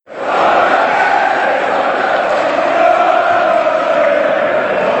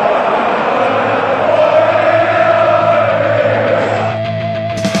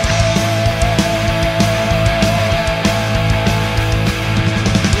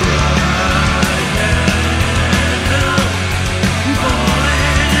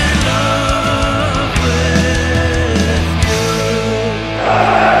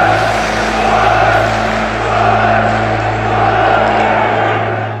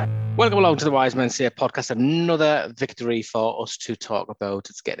Welcome along to the Wise Men Say podcast. Another victory for us to talk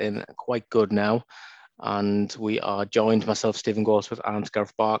about. It's getting quite good now. And we are joined, myself, Stephen Goldsmith, and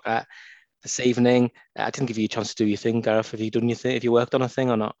Gareth Barker this evening. I didn't give you a chance to do your thing, Gareth. Have you done your thing? Have you worked on a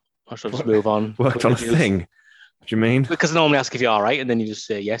thing or not? Or should I just move on? Worked on a thing? What do you mean? Because I normally ask if you're all right, and then you just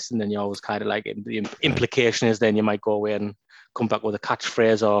say yes, and then you always kind of like, the implication is then you might go away and come back with a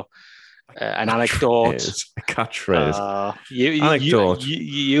catchphrase or an anecdote. A catchphrase. Anecdote.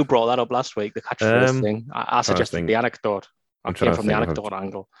 You brought that up last week, the catchphrase thing. I suggested the anecdote. I'm trying from the anecdote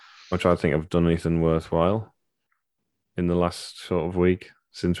angle. I'm trying to think I've done anything worthwhile in the last sort of week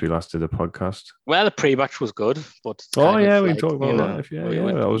since we last did a podcast. Well, the pre-match was good, but we talked about that. Yeah,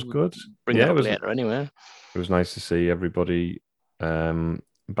 that was good. Bring it up later anyway. It was nice to see everybody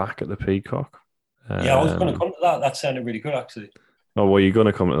back at the Peacock. I was going to come to that. That sounded really good, actually. Oh, well, you're going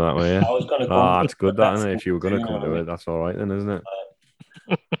to come to that way, yeah? I was going to come. It's good, that, isn't it? If you were going to come to it, that's all right then, isn't it?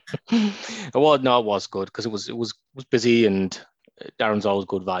 It was good because it was busy, and Darren's always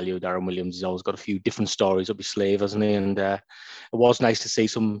good value. Darren Williams has always got a few different stories up his sleeve, hasn't he? And it was nice to see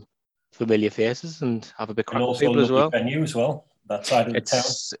some familiar faces and have a bit crack with people as well. Venue as well. That side of the town.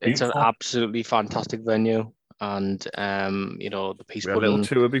 It's an absolutely fantastic venue. And the Peace We had a little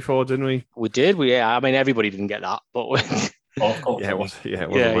tour before, didn't we? We did. I mean, everybody didn't get that, but of course. Like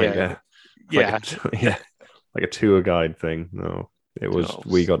a tour guide thing. No, it was.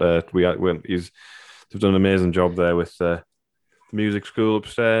 They've done an amazing job there with the music school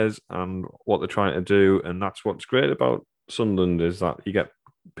upstairs and what they're trying to do, and that's what's great about Sunderland is that you get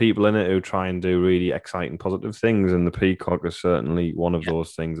people in it who try and do really exciting, positive things, and the Peacock is certainly one of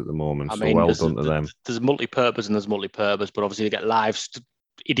those things at the moment. Well done to them. There's multi-purpose, but obviously they get live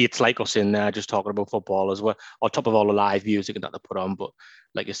idiots like us in there just talking about football as well, on top of all the live music and that they put on. But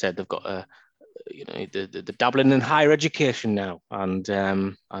like you said, they've got the dabbling in higher education now, and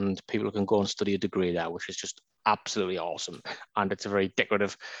people can go and study a degree there, which is just absolutely awesome. And it's a very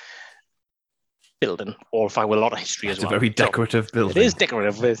decorative building, or if I will, a lot of history as well. It's a very decorative building. It is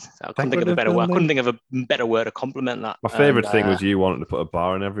decorative. I couldn't think of a better word. I couldn't think of a better word to compliment that. My favourite thing was you wanting to put a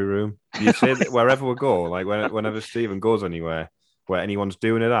bar in every room. You say that wherever we go, like whenever Stephen goes anywhere where anyone's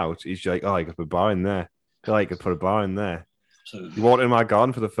doing it out, he's like, "Oh, you could put a bar in there. You could put a bar in there." Absolutely. You walked in my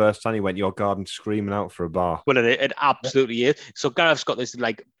garden for the first time. He went, "Your garden screaming out for a bar." Well, it absolutely is. So Gareth's got this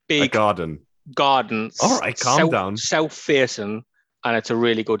like big garden. All right, calm down. South-facing, and it's a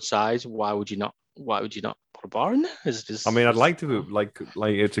really good size. Why would you not put a bar in there? I'd like to like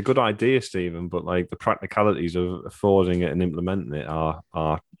it's a good idea, Stephen, but like the practicalities of affording it and implementing it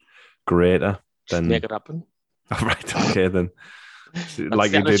are greater than make it happen. All right, okay then.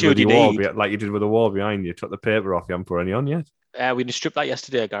 Like you did with the wall behind you. Took the paper off. You haven't put any on yet. We didn't strip that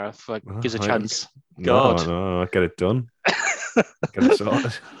yesterday, Gareth. Gives a chance. No, get it done. Get it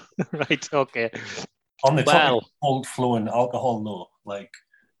sorted. Right, okay. On the topic of cold flowing alcohol, though, like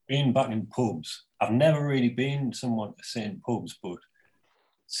being back in pubs, I've never really been someone to sit in pubs, but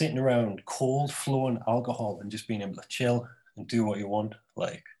sitting around cold flowing alcohol and just being able to chill and do what you want,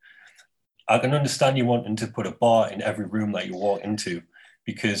 like. I can understand you wanting to put a bar in every room that you walk into,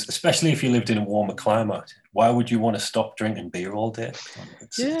 because especially if you lived in a warmer climate, why would you want to stop drinking beer all day?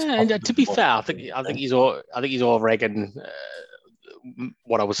 And to be fair, I think he's over-egging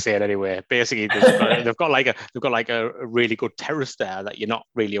what I was saying anyway. Basically, they've got like a really good terrace there that you're not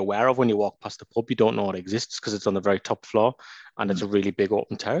really aware of when you walk past the pub. You don't know it exists because it's on the very top floor, and it's a really big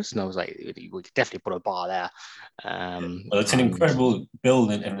open terrace. And I was like, we could definitely put a bar there. Well, it's an incredible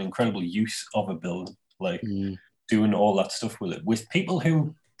building and an incredible use of a building, like doing all that stuff with it, with people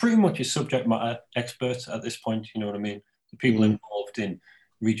who pretty much are subject matter experts at this point. You know what I mean? The people involved in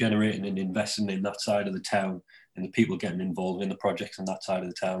regenerating and investing in that side of the town, and the people getting involved in the projects on that side of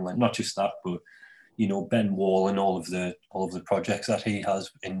the town. Like not just that, but Ben Wall and all of the projects that he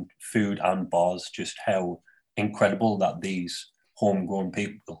has in food and bars. Just how incredible that these homegrown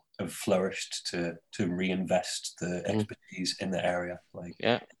people have flourished to reinvest the expertise in the area. Like,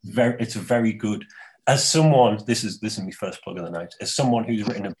 it's very good. As someone, this is my first plug of the night. As someone who's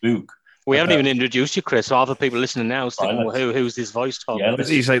written a book. We haven't even introduced you, Chris. So all the people listening now thinking, who's this voice talking? Yeah,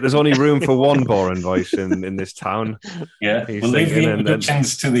 he's like, there's only room for one boring voice in this town. Yeah, we'll leave the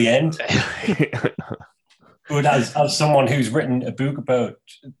introductions to the end. But as someone who's written a book about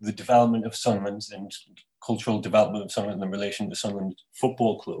the development of Sunderland and cultural development of Sunderland in relation to Sunderland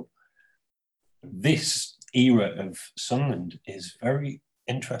Football Club, this era of Sunderland is very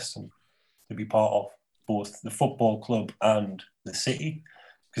interesting to be part of, both the football club and the city.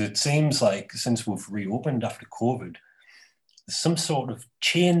 Because it seems like since we've reopened after COVID, there's some sort of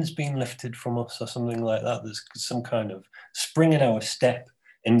chains being lifted from us or something like that. There's some kind of spring in our step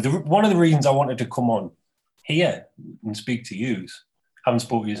And one of the reasons I wanted to come on here and speak to you, haven't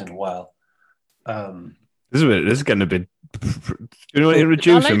spoken to you in a while. This is getting a bit. You know,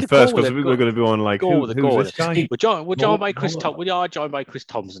 introduce him first because we're going to be on like who's this guy? We're joined by Chris. We are joined by Chris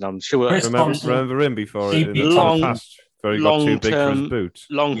Thompson. I'm sure. Remember him before in the past. Where he got too big for his boots.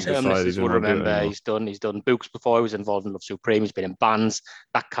 Long-term listeners will remember he's done books before. He was involved in Love Supreme. He's been in bands,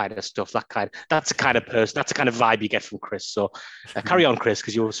 that kind of stuff. That's the kind of person. That's the kind of vibe you get from Chris. So carry on, Chris,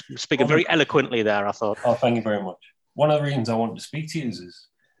 because you were speaking very eloquently there. I thought. Oh, thank you very much. One of the reasons I wanted to speak to you is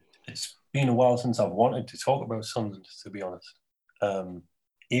it's been a while since I've wanted to talk about Sunderland, to be honest.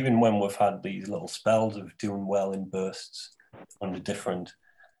 Even when we've had these little spells of doing well in bursts under different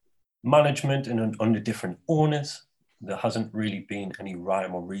management and under different owners, there hasn't really been any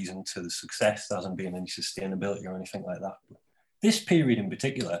rhyme or reason to the success. There hasn't been any sustainability or anything like that. But this period in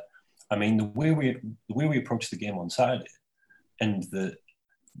particular, I mean, the way we approached the game on Saturday, and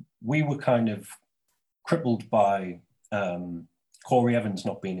we were kind of crippled by Corey Evans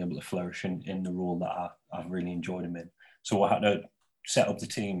not being able to flourish in the role that I've really enjoyed him in. So I had to set up the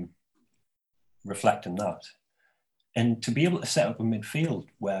team reflecting that. And to be able to set up a midfield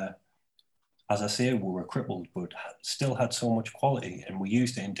where, as I say, we were crippled, but still had so much quality, and we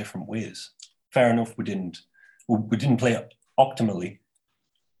used it in different ways. Fair enough, we didn't play optimally,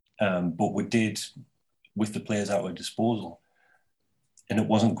 but we did with the players at our disposal. And it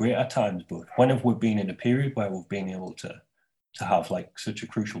wasn't great at times, but when have we been in a period where we've been able to have like such a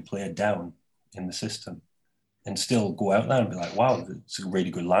crucial player down in the system and still go out there and be like, wow, it's a really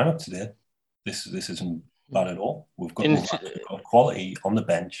good lineup today. This isn't bad at all. We've got quality on the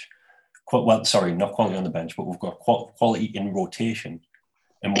bench. Well, sorry, not quality on the bench, but we've got quality in rotation,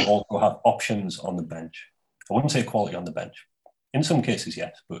 and we'll also have options on the bench. I wouldn't say quality on the bench. In some cases,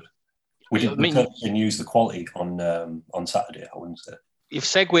 yes, but we didn't use the quality on Saturday, I wouldn't say. You've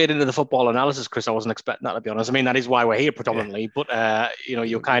segued into the football analysis, Chris. I wasn't expecting that, to be honest. I mean, that is why we're here predominantly. Yeah. But you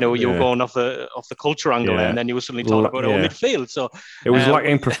were going off the culture angle, and then you were suddenly talking about our midfield. So it was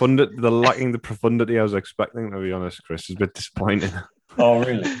lacking profundity. The profundity I was expecting, to be honest, Chris, is a bit disappointing. Oh,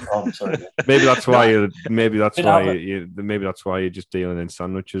 really? Oh, I'm sorry. Maybe that's why you're just dealing in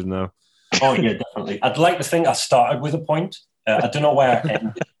sandwiches now. Oh yeah, definitely. I'd like to think I started with a point. I don't know where I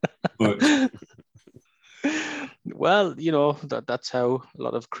ended, but. Well, that's how a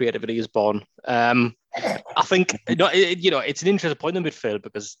lot of creativity is born. I think it's an interesting point in midfield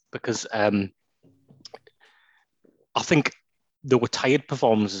because I think there were tired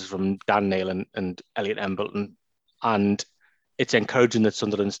performances from Dan Neil and Elliot Embleton, and it's encouraging that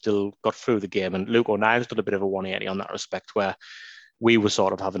Sunderland still got through the game. And Luke O'Nien's done a bit of a 180 on that respect, where we were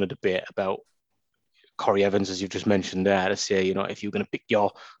sort of having a debate about Corey Evans, as you've just mentioned there, to say, if you're going to pick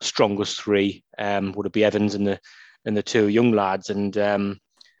your strongest three, would it be Evans and the two young lads? And I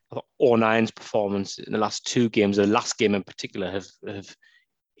thought O'Nien's performance in the last two games, the last game in particular,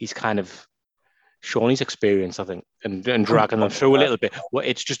 he's kind of shown his experience, I think, and dragging them through a little bit. Well,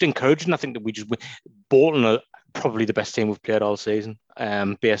 it's just encouraging. I think that Bolton are probably the best team we've played all season,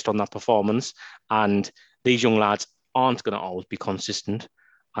 based on that performance. And these young lads aren't going to always be consistent.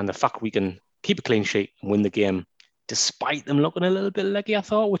 And the fact we can keep a clean sheet and win the game, despite them looking a little bit leggy, I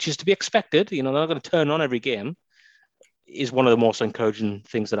thought, which is to be expected. They're not going to turn on every game, is one of the most encouraging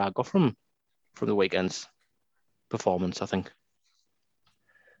things that I got from the weekend's performance, I think.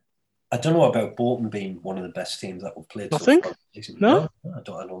 I don't know about Bolton being one of the best teams that we've played. No, I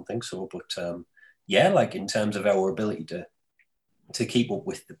don't think so. But like in terms of our ability to keep up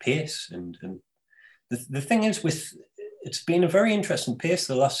with the pace, and the thing is it's been a very interesting pace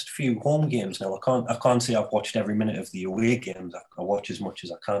the last few home games now. I can't say I've watched every minute of the away games. I watch as much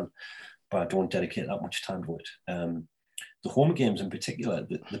as I can, but I don't dedicate that much time to it. The home games in particular,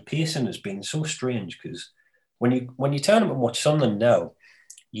 the pacing has been so strange, because when you turn up and watch Sunderland now,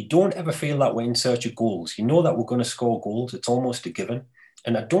 you don't ever feel that we're in search of goals. You know that we're going to score goals. It's almost a given.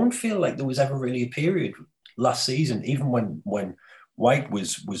 And I don't feel like there was ever really a period last season, even when White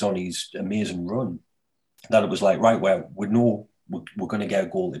was on his amazing run, that it was like, right, well, we know we're going to get a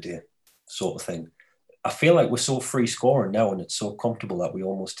goal today, sort of thing. I feel like we're so free scoring now, and it's so comfortable that we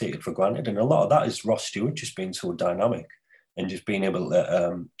almost take it for granted. And a lot of that is Ross Stewart just being so dynamic and just being able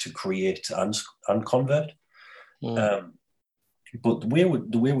to create and convert. But the way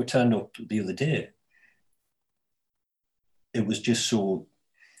we turned up the other day, it was just so,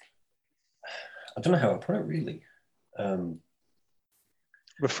 I don't know how I put it really.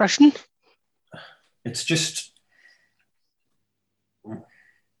 Refreshing? It's just...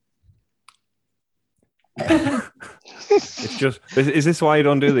 It's just, is this why you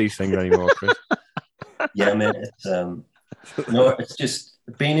don't do these things anymore, Chris? Yeah, man. It's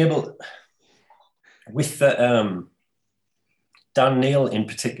being able with the Dan Neil in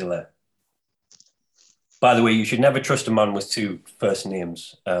particular. By the way, you should never trust a man with two first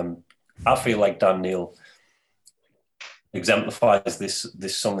names. I feel like Dan Neil exemplifies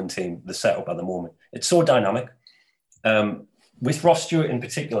this Sunderland team, the setup at the moment. It's so dynamic. With Ross Stewart in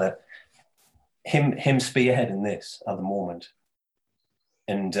particular, him spearheading this at the moment,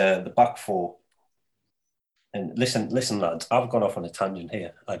 and the back four. And listen, lads, I've gone off on a tangent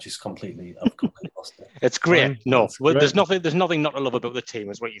here. I've completely lost it. It's great. No, it's great. there's nothing not to love about the team,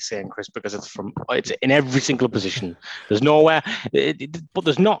 is what you're saying, Chris, because it's in every single position. There's nowhere, but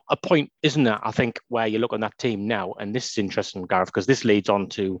there's not a point, isn't there? I think where you look on that team now, and this is interesting, Gareth, because this leads on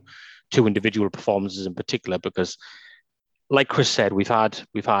to two individual performances in particular. Because, like Chris said, we've had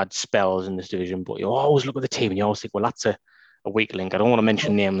spells in this division, but you always look at the team and you always think, well, that's a weak link. I don't want to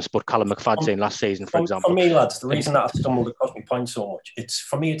mention names, but Callum McFadzean last season, for example. For me, lads, the reason that I've stumbled across my point so much, it's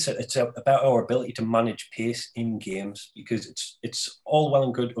about our ability to manage pace in games, because it's all well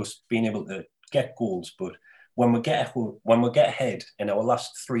and good us being able to get goals, but when we get ahead in our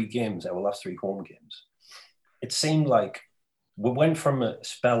last three home games, it seemed like we went from a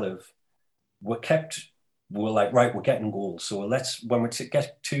spell of we're like, right, we're getting goals. So when we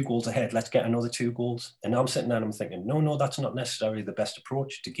get 2 goals ahead, let's get another 2 goals. And I'm sitting there and I'm thinking, no, that's not necessarily the best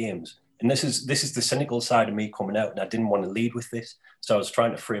approach to games. And this is the cynical side of me coming out, and I didn't want to lead with this. So I was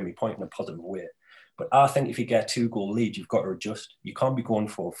trying to frame my point in a positive way. But I think if you get a 2-goal lead, you've got to adjust. You can't be going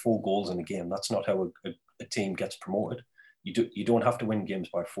for 4 goals in a game. That's not how a team gets promoted. You don't have to win games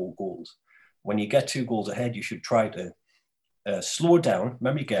by 4 goals. When you get 2 goals ahead, you should try to slow down.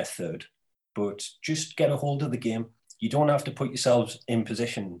 Remember, you get a third, but just get a hold of the game. You don't have to put yourselves in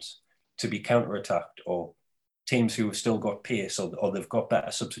positions to be counter-attacked, or teams who have still got pace or they've got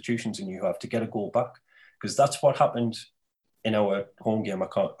better substitutions than you have to get a goal back. Because that's what happened in our home game. I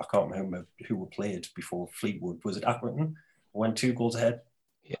can't remember who we played before Fleetwood. Was it Accrington? We went 2 goals ahead.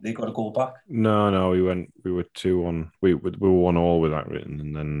 Yeah. They got a goal back. No, we were 2-1. We were 1-1 with Accrington,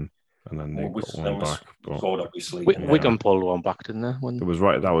 and then they got one back. Scored, obviously. Wigan pulled one back, didn't they? It was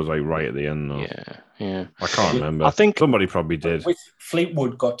right. That was like right at the end, though. Yeah. I can't remember. I think somebody probably did.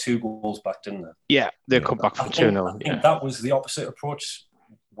 Fleetwood got 2 goals back, didn't they? Yeah, they come back from 2-0. I think that was the opposite approach,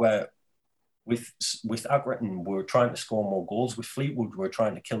 where with Accrington we were trying to score more goals. With Fleetwood, we were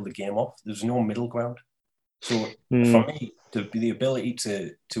trying to kill the game off. There's no middle ground. So for me, the ability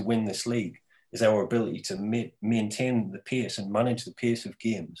to win this league is our ability to maintain the pace and manage the pace of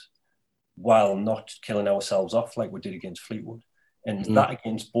games, while not killing ourselves off like we did against Fleetwood. And that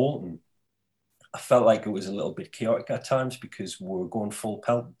against Bolton, I felt like it was a little bit chaotic at times, because we were going full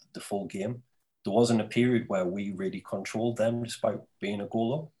pelt the full game. There wasn't a period where we really controlled them despite being a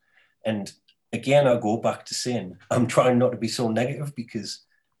goal up. And again, I go back to saying, I'm trying not to be so negative, because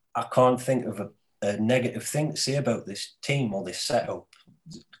I can't think of a negative thing to say about this team or this setup,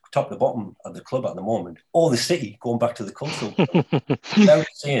 top to bottom of the club at the moment, or the city, going back to the cultural club, without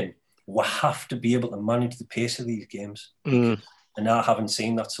saying, we have to be able to manage the pace of these games. And I haven't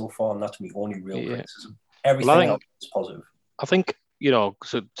seen that so far, and that's my only real criticism. Everything else is positive. I think,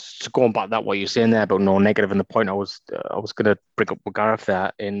 so going back to that, what you're saying there about no negative, and the point I was going to bring up with Gareth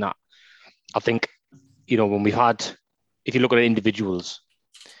there, in that I think, when we've had, if you look at individuals,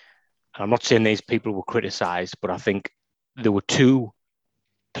 and I'm not saying these people were criticised, but I think there were 2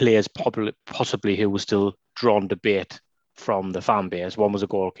 players possibly who were still drawn debate from the fan base. One was a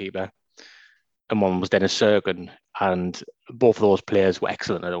goalkeeper, and one was Dennis Serkin, and both of those players were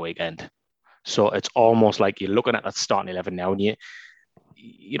excellent at the weekend. So it's almost like you're looking at that starting 11 now, and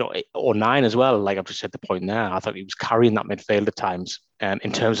or 9 as well. Like I've just said the point there, I thought he was carrying that midfield at times,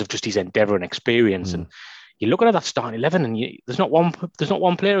 in terms of just his endeavour and experience. And you're looking at that starting 11, and there's not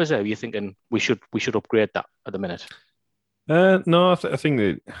one player, is there? You're thinking we should upgrade that at the minute. No, I think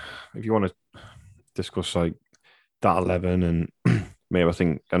that if you want to discuss like that 11, and maybe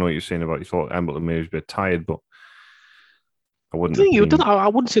I know what you're saying about, you thought Embleton maybe was a bit tired, but I wouldn't. I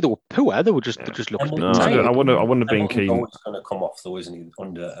wouldn't say they were poor. They were just looked. No, I wouldn't have been keen. He's always going to come off, though, isn't he?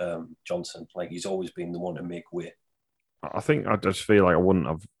 Under Johnson, like he's always been the one to make way. I think I just feel like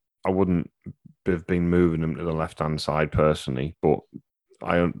I wouldn't have been moving him to the left hand side personally, but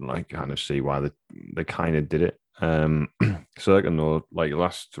I kind of see why they kind of did it. Serkin, though, like the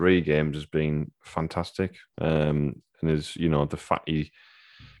last 3 games has been fantastic, and is the fact he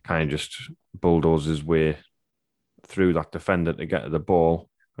kind of just bulldozes his way through that defender to get to the ball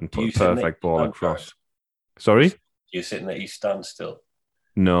and put a perfect ball across. Sorry? You're sitting at East Stand still?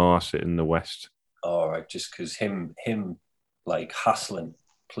 No, I sit in the West. All right, just because him like hassling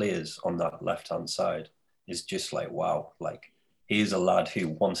players on that left-hand side is just like, wow. Like, he is a lad who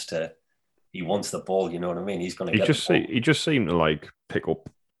wants the ball. You know what I mean? He's going to get the ball. He just seemed to like pick up.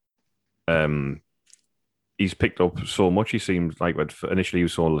 He's picked up so much. He seemed like initially he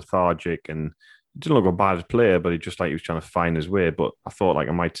was so lethargic and he didn't look a bad player, but he just like he was trying to find his way. But I thought like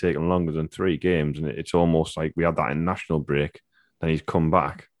it might take him longer than 3 games, and it's almost like we had that in national break. Then he's come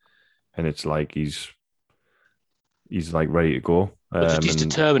back, and it's like he's like ready to go. Just his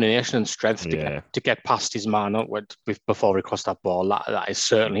determination and strength to get past his man before he crossed that ball. That is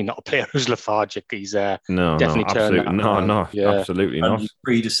certainly not a player who's lethargic. He's definitely turned that. Absolutely not. And his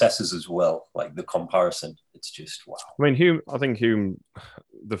predecessors as well. Like the comparison, it's just wow. I mean, Hume. I think Hume.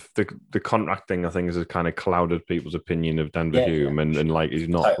 The contract thing, I think, has kind of clouded people's opinion of Denver Hume, and like he's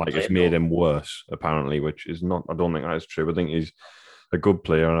not like it's made him worse apparently, which is not. I don't think that is true. I think he's a good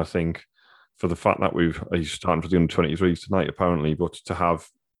player, and I think. For the fact that he's starting for the under-23s tonight, apparently, but to have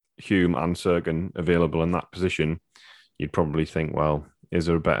Hume and Sergen available in that position, you'd probably think, well, is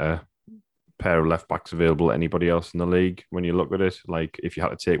there a better pair of left-backs available to anybody else in the league when you look at it? Like, if you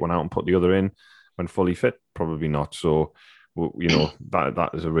had to take one out and put the other in when fully fit, probably not. So, you know,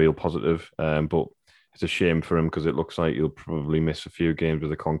 that is a real positive. But it's a shame for him because it looks like he'll probably miss a few games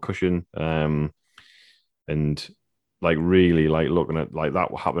with a concussion. And like really like looking at like that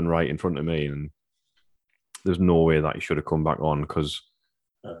happened right in front of me, and there's no way that he should have come back on because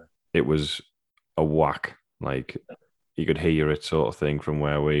it was a whack. Like you could hear it sort of thing from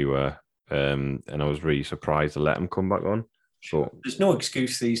where we were. And I was really surprised to let him come back on. So there's no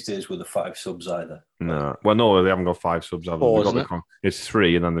excuse these days with the 5 subs either. No. Well, no, they haven't got 5 subs. It's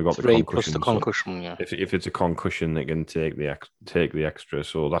 3, and then they've got the concussion. Plus the concussion, so if it's a concussion, they can take the extra.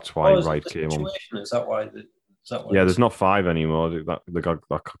 So that's why Wright came on. Is that why? There's not 5 anymore. They got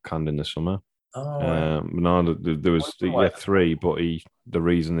canned in the summer. Oh, no, there was 3, but the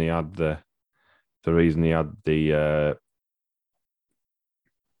reason he had the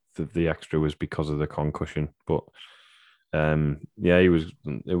extra was because of the concussion. But it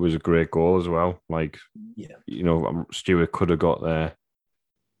was a great goal as well. Like you know, Stewart could have got there.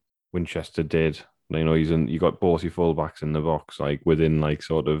 Winchester did. You know, you got both your fullbacks in the box, like within like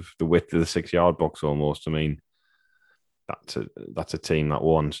sort of the width of the 6-yard box almost. I mean, that's a team that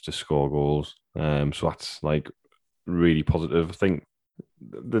wants to score goals. So that's like really positive. I think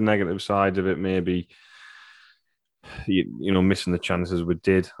the negative side of it maybe you know missing the chances we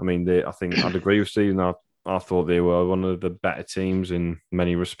did. I mean, I think I'd agree with Stephen. I thought they were one of the better teams in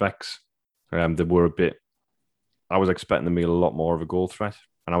many respects. They were a bit. I was expecting them to be a lot more of a goal threat.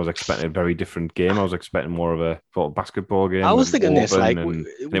 And I was expecting a very different game. I was expecting more of a sort of basketball game. I was thinking this, like,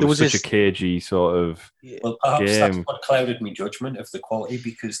 it was such a cagey sort of well, perhaps game. That's what clouded my judgment of the quality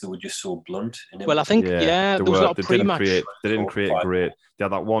because they were just so blunt. Well, I think, there was a lot of pre-match. They didn't create great. They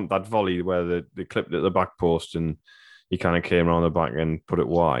had that volley where they clipped at the back post and he kind of came around the back and put it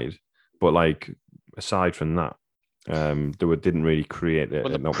wide. But, like, aside from that, they didn't really create it.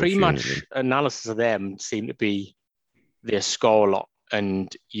 Well, the pre-match analysis of them seemed to be they score a lot.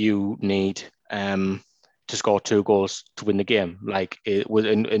 And you need to score 2 goals to win the game, like it was,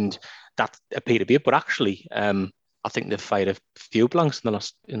 and that appeared to be it. But actually, I think they've fired a few blanks in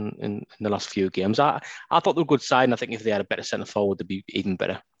the last few games. I thought they were a good side, and I think if they had a better centre forward, they'd be even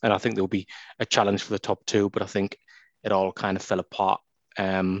better. And I think there will be a challenge for the top 2. But I think it all kind of fell apart.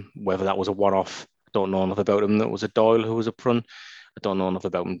 Whether that was a one-off, I don't know enough about him. That was a Doyle who was up front. I don't know enough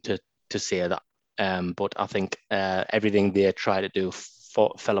about him to say that. But I think everything they tried to do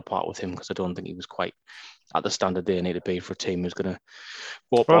fell apart with him because I don't think he was quite at the standard they need to be for a team who's going to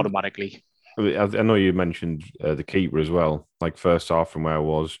go up automatically. I know you mentioned the keeper as well. Like first half from where I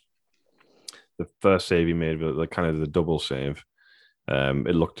was, the first save he made, the kind of the double save,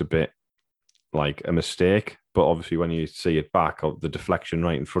 it looked a bit like a mistake. But obviously when you see it back, the deflection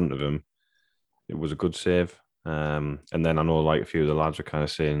right in front of him, it was a good save. And then I know like a few of the lads were kind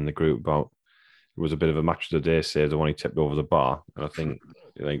of saying in the group about it was a bit of a match of the day save, the one he tipped over the bar. And I think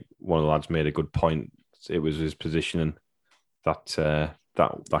like one of the lads made a good point. It was his positioning that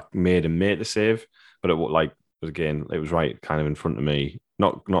made him make the save. But it was right kind of in front of me.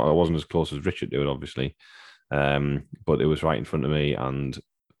 Not I wasn't as close as Richard to it, obviously. But it was right in front of me, and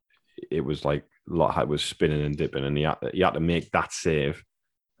it was like it was spinning and dipping, and he had to make that save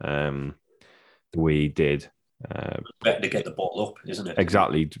the way he did. Better to get the ball up, isn't it?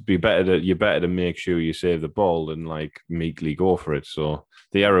 Exactly. You're better to make sure you save the ball than like meekly go for it. So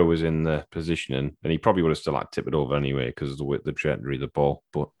the error was in the positioning, and he probably would have still had to tip it over anyway because of the trajectory of the ball.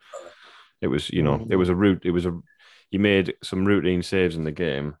 But it was, it was a route. He made some routine saves in the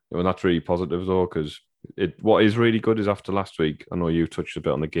game, and that's really positive though because what is really good is after last week. I know you touched a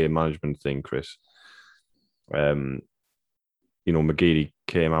bit on the game management thing, Chris. McGeady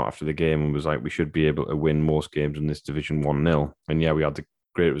came out after the game and was like, we should be able to win most games in this division 1-0. And yeah, we had the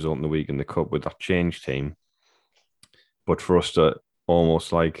great result in the week in the cup with that change team. But for us to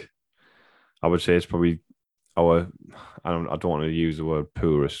almost like, I would say it's probably I don't want to use the word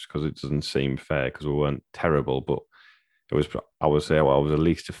poorest because it doesn't seem fair because we weren't terrible, but I would say it was the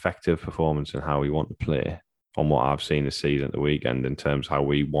least effective performance in how we want to play on what I've seen this season at the weekend in terms of how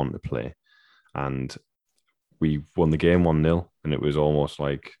we want to play. And we won the game 1-0, and it was almost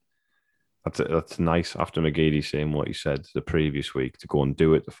like that's nice after McGeady saying what he said the previous week to go and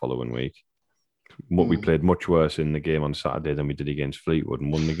do it the following week. We played much worse in the game on Saturday than we did against Fleetwood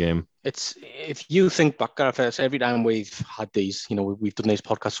and won the game. It's if you think back, Gareth, every time we've had these, we've done these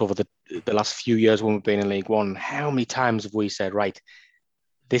podcasts over the last few years when we've been in League One. How many times have we said, right,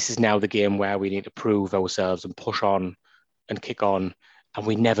 this is now the game where we need to prove ourselves and push on and kick on, and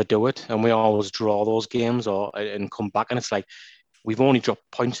we never do it, and we always draw those games and come back, and it's like we've only dropped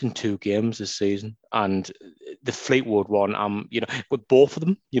points in 2 games this season, and the Fleetwood one, with both of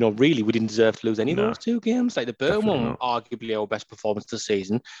them, really we didn't deserve to lose any of those 2 games. Like the Burton one, arguably our best performance this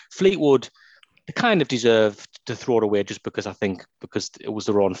season. Fleetwood, they kind of deserved to throw it away just because it was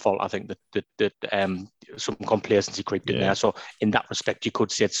their own fault. I think that some complacency creeped in there. So in that respect, you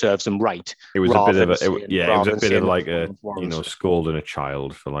could say it serves them right. It was a bit of like a scolding a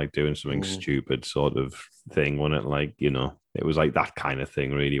child for like doing something stupid sort of thing, wasn't it? Like, it was like that kind of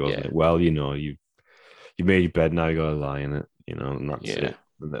thing, really, wasn't it? Well, you made your bed, now you got to lie in it, and that's it.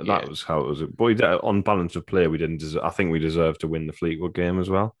 That was how it was. But on balance of play, we didn't. I think we deserved to win the Fleetwood game as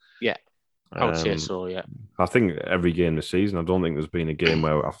well. Yeah. I would say so, yeah. I think every game this season, I don't think there's been a game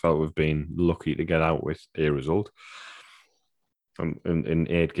where I felt we've been lucky to get out with a result. In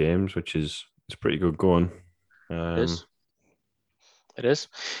 8 games, which is pretty good going. It is.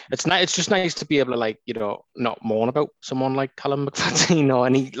 It's nice. It's just nice to be able to not mourn about someone like Callum McFadden,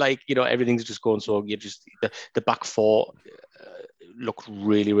 and he everything's just going so. You just the back 4 looked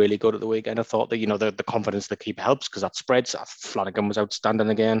really, really good at the weekend. I thought that the confidence the keeper helps because that spreads. Flanagan was outstanding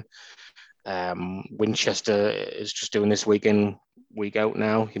again. Winchester is just doing this week in, week out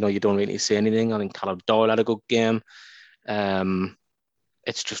now. You don't really see anything. I think Callum Doyle had a good game.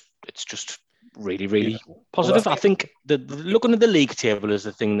 It's just really, really positive. I think the looking at the league table is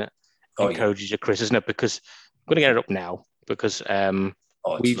the thing that encourages you, Chris, isn't it? Because I'm going to get it up now because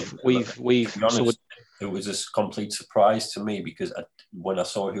we've it was a complete surprise to me because when I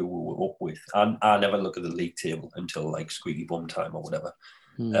saw who we were up with, I never look at the league table until like squeaky bum time or whatever.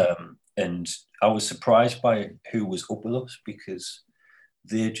 And I was surprised by who was up with us because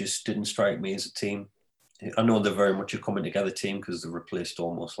they just didn't strike me as a team. I know they're very much a coming together team because they replaced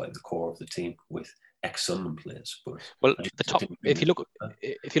almost like the core of the team with ex-Sunderland players. But if you look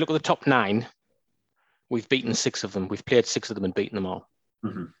at the top 9, we've beaten 6 of them. We've played 6 of them and beaten them all.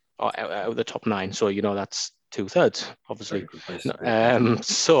 Out of the top 9, so that's 2/3, obviously.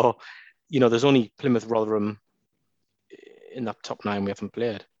 So there's only Plymouth, Rotherham in that top 9 we haven't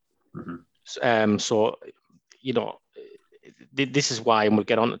played. So this is why, and we'll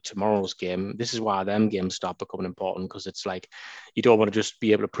get on to tomorrow's game. This is why them games start becoming important because it's like you don't want to just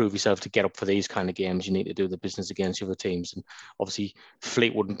be able to prove yourself to get up for these kind of games. You need to do the business against the other teams, and obviously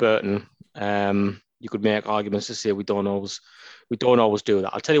Fleetwood and Burton. You could make arguments to say we don't always do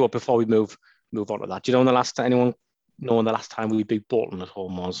that. I'll tell you what, before we move on to that, do you know the last time we beat Bolton at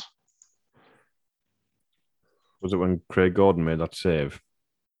home was? Was it when Craig Gordon made that save?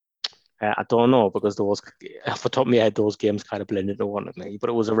 I don't know because off the top of my head, those games kind of blended into one at me. But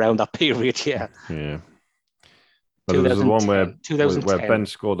it was around that period, yeah. Yeah. But there was the one where Ben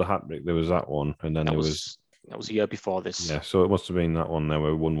scored a hat trick. There was that one, and then that was a year before this. Yeah, so it must have been that one there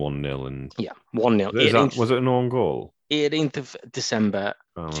where we won 1-0 and 1-0. Was it an own goal? 18th of December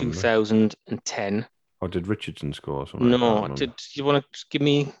 2010. Or did Richardson score something? No. Do you want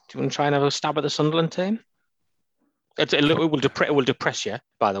to try and have a stab at the Sunderland team? It will depress you,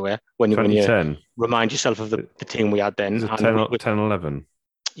 by the way, when you remind yourself of the team we had then. 10-11.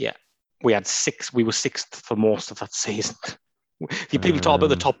 Yeah, we had 6. We were 6th for most of that season. People talk about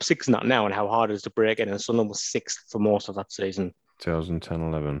the top 6 and that now and how hard it is to break in, and Sunderland was 6th for most of that season.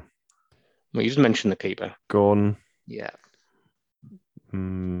 2010-11. Well, you just mentioned the keeper. Gordon. Yeah.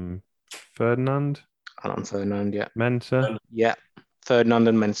 Ferdinand. Alan Ferdinand, yeah. Mensah. Yeah. Ferdinand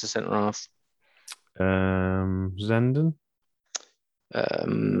and Mensah centre half. Zenden.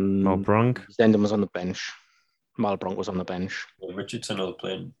 Malbranc. Zenden was on the bench. Malbranc was on the bench. Richardson was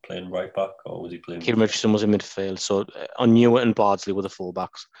playing right back, or was he playing? Kieran Richardson was in midfield. So Onyewu and Bardsley were the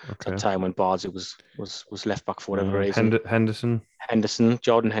fullbacks at the time when Bardsley was left back for whatever reason. Henderson,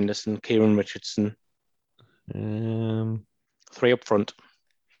 Jordan Henderson, Kieran Richardson. Three up front.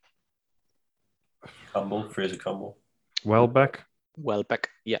 Fraser Campbell. Welbeck.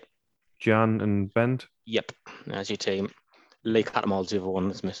 Yeah. Jan and Bent. Yep, as your team. Lee Cattermole's the other one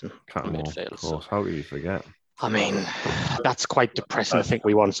that's missing. Cattermole, of course. How could you forget? I mean, that's quite depressing. I think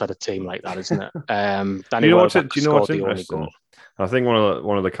we once had a team like that, isn't it? Do you know what's interesting? I think one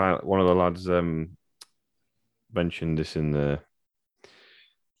of the lads mentioned this in the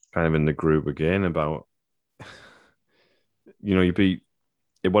group again about, you beat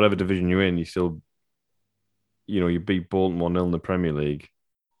in whatever division you're in, you still, you beat Bolton 1-0 in the Premier League.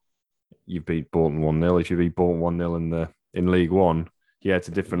 You beat Bolton 1-0. If you beat Bolton 1-0 in League One, yeah, it's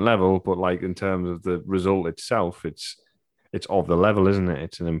a different level, but like in terms of the result itself, it's of the level, isn't it?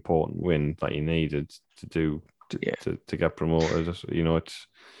 It's an important win that you needed to get promoted.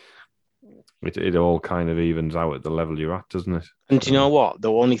 It all kind of evens out at the level you're at, doesn't it? And do you know what? There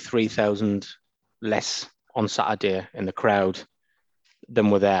were only 3,000 less on Saturday in the crowd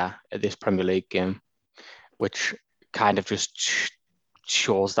than were there at this Premier League game, which kind of just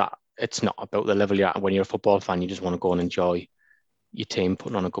shows that it's not about the level you're at. When you're a football fan, you just want to go and enjoy your team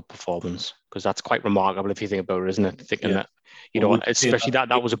putting on a good performance, because that's quite remarkable if you think about it, isn't it? Thinking that, especially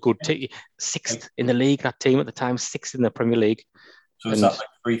that was a good team, sixth in the league, that team at the time, sixth in the Premier League. So is that like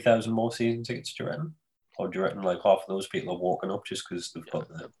 3,000 more season tickets, do you reckon? Or do you reckon like half of those people are walking up just because they've got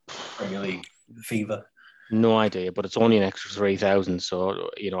the Premier League fever? No idea, but it's only an extra 3,000. So,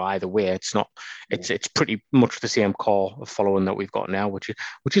 either way, it's not. It's pretty much the same core of following that we've got now, which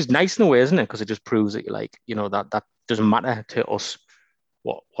is nice in a way, isn't it? Because it just proves that that doesn't matter to us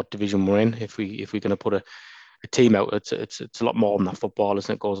what division we're in. If we're going to put a team out, it's a lot more than that football,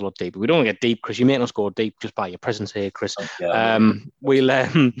 isn't it? It goes a lot deeper. We don't want to get deep, Chris. You're making us go deep just by your presence here, Chris. We'll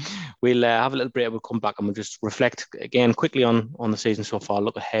have a little break. We'll come back and we'll just reflect again quickly on the season so far.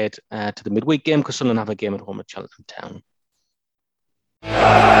 Look ahead to the midweek game, because Sunderland have a game at home at Cheltenham Town.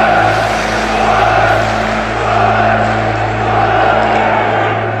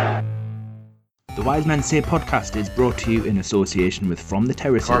 The Wise Men Say podcast is brought to you in association with From the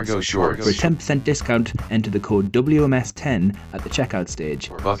Terraces. Cargo Shorts. For a 10% discount, enter the code WMS10 at the checkout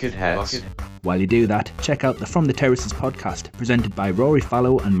stage. Bucket hats. While you do that, check out the From the Terraces podcast, presented by Rory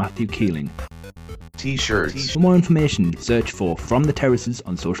Fallow and Matthew Keeling. T-shirts. For more information, search for From the Terraces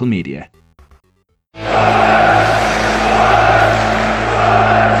on social media. Welcome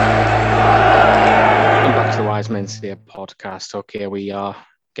back to the Wise Men Say podcast. Okay, we are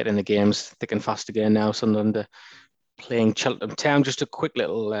getting the games thick and fast again now. Sunderland playing Cheltenham Town. Just a quick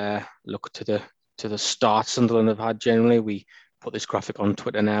little look to the start Sunderland have had generally. We put this graphic on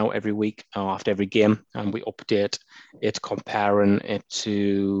Twitter now every week after every game, and we update it comparing it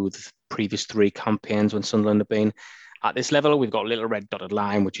to the previous three campaigns when Sunderland have been at this level. We've got a little red dotted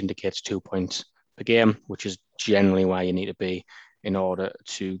line which indicates 2 points per game, which is generally where you need to be in order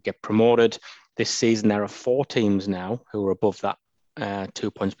to get promoted. This season there are 4 teams now who are above that 2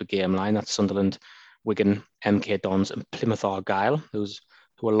 points per game line. That's Sunderland, Wigan, MK Dons and Plymouth Argyle, who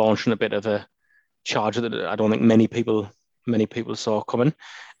are launching a bit of a charge that I don't think many people saw coming.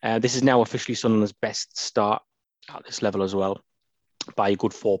 This is now officially Sunderland's best start at this level as well, by a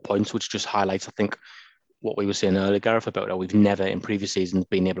good 4 points, which just highlights, I think, what we were saying earlier, Gareth, about how we've never in previous seasons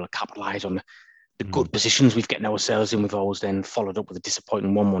been able to capitalise on the good positions we've getting ourselves in. We've always then followed up with a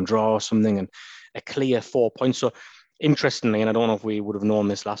disappointing 1-1 draw or something, and a clear 4 points. So interestingly, and I don't know if we would have known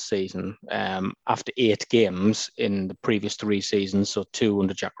this last season, after 8 games in the previous 3 seasons, so 2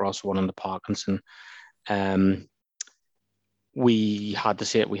 under Jack Ross, 1 under Parkinson, we had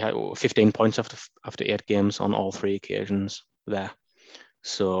 15 points after 8 games on all 3 occasions there.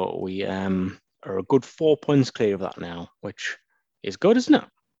 So we are a good 4 points clear of that now, which is good, isn't it?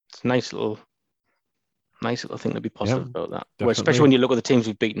 It's a nice little thing to be positive about that. Well, especially when you look at the teams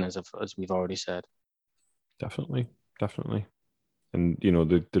we've beaten, as we've already said. Definitely. And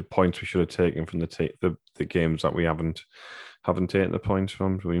the points we should have taken from the games that we haven't taken the points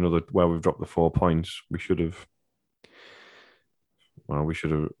from. So where we've dropped the 4 points, we should have.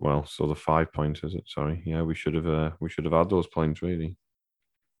 So the 5 points, is it? Sorry, yeah, we should have had those points really.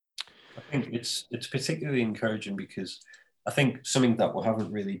 I think it's particularly encouraging because I think something that we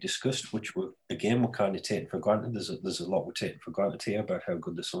haven't really discussed, which we're kind of taking for granted. There's a lot we're taking for granted here about how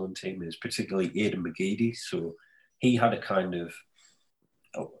good the Sunderland team is, particularly Aidan McGeady. So he had a kind of,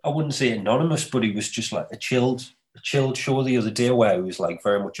 I wouldn't say anonymous, but he was just like a chilled show the other day where he was like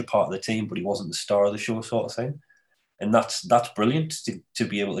very much a part of the team, but he wasn't the star of the show sort of thing. And that's brilliant to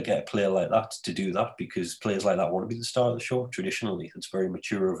be able to get a player like that to do that, because players like that want to be the star of the show. Traditionally, it's very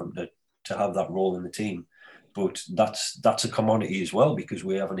mature of them to have that role in the team. But that's a commodity as well, because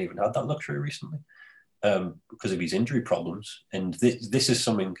we haven't even had that luxury recently. because of his injury problems. And this is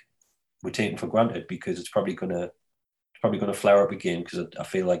something we're taking for granted because it's probably going to flare up again because I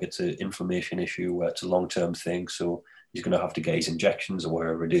feel like it's an inflammation issue where it's a long-term thing. So he's going to have to get his injections or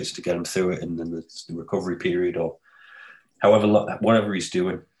whatever it is to get him through it, and then the recovery period or whatever he's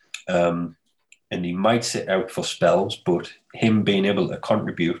doing. And he might sit out for spells, but him being able to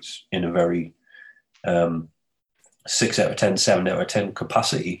contribute in a very 6 out of 10, 7 out of 10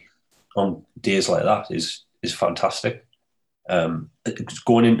 capacity on days like that is fantastic.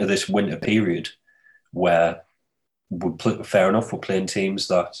 Going into this winter period where fair enough, we're playing teams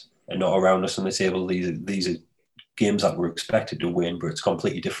that are not around us on the table. These are games that we're expected to win, but it's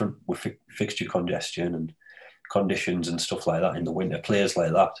completely different with fixture congestion and conditions and stuff like that in the winter. Players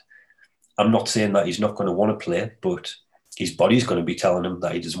like that, I'm not saying that he's not going to want to play, but his body's going to be telling him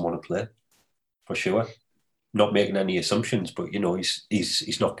that he doesn't want to play, for sure. Not making any assumptions, but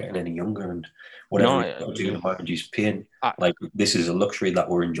he's not getting any younger, and whatever he's got to do to manage his pain, this is a luxury that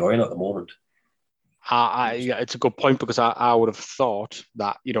we're enjoying at the moment. It's a good point because I would have thought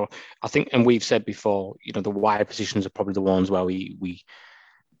that, I think, and we've said before, the wide positions are probably the ones where we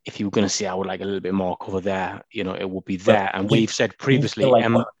if you were going to say I would like a little bit more cover there, it would be there. And we've said previously,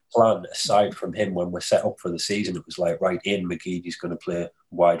 plan aside from him when we're set up for the season, it was like, right, Ian McGeady's going to play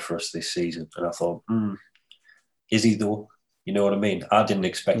wide for us this season, and I thought, is he though? You know what I mean? I didn't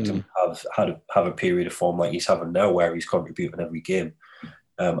expect him to have a period of form like he's having now, where he's contributing every game.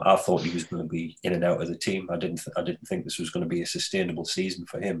 I thought he was going to be in and out of the team. I didn't think this was going to be a sustainable season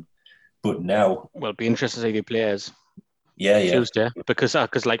for him. But now, well, it'll be interesting to see if he plays. Yeah. Tuesday, because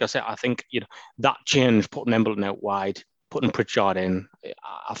like I said, I think that change, putting Embleton out wide, putting Pritchard in,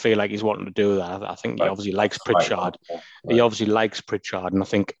 I feel like he's wanting to do that. I think he obviously likes Pritchard. Right. He obviously likes Pritchard, and I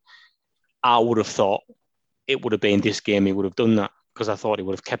think I would have thought it would have been this game he would have done that, because I thought he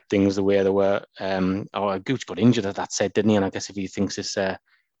would have kept things the way they were. Gooch got injured at that said, didn't he? And I guess if he thinks this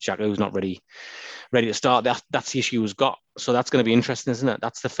Xhaka's not ready to start, that's the issue he's got. So that's going to be interesting, isn't it?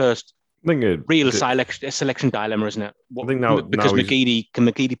 That's the first real selection dilemma, isn't it? Because McGeady, can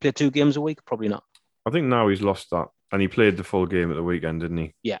McGeady play 2 games a week? Probably not. I think now he's lost that, and he played the full game at the weekend, didn't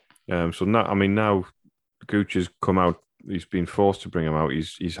he? Yeah. So now Gooch has come out. He's been forced to bring him out. He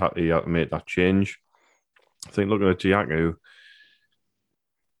had to make that change. I think looking at Xhaka,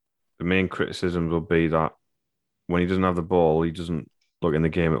 the main criticism will be that when he doesn't have the ball, he doesn't look in the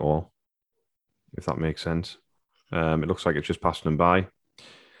game at all, if that makes sense. It looks like it's just passing him by.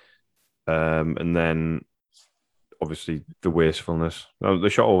 And then, obviously, the wastefulness. The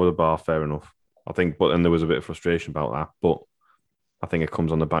shot over the bar, fair enough, I think, but then there was a bit of frustration about that. But I think it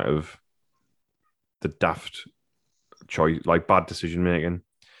comes on the back of the daft choice, like bad decision making.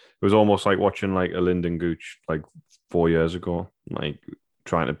 It was almost like watching like a Lyndon Gooch like 4 years ago, like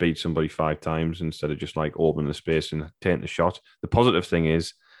trying to beat somebody 5 times instead of just like opening the space and taking the shot. The positive thing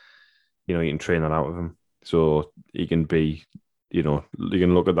is, you can train that out of him, so he can be, you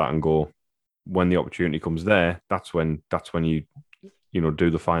can look at that and go, when the opportunity comes there, that's when you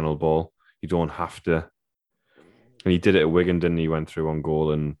do the final ball. You don't have to. And he did it at Wigan, didn't he? Went through on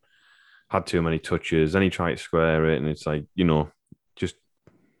goal and had too many touches. Then he tried to square it, and it's like, just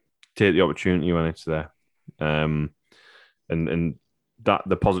take the opportunity when it's there. And that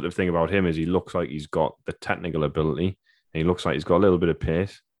the positive thing about him is he looks like he's got the technical ability, and he looks like he's got a little bit of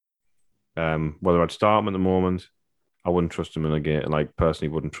pace. Whether I'd start him at the moment, I wouldn't trust him in a game. Like,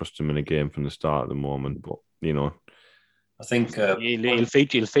 personally, wouldn't trust him in a game from the start at the moment. But I think he'll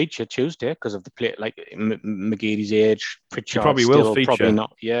feature Tuesday because of the play. Like McGeady's age, Pritchard probably will feature. Probably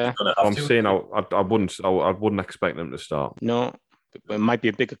not. Yeah, I'm saying I wouldn't expect them to start. No, it might be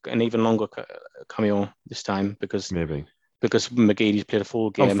an even longer cameo this time because McGeady's played a full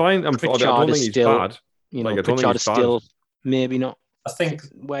game. I'm fine. I don't think he's bad. Pritchard is still maybe not. I think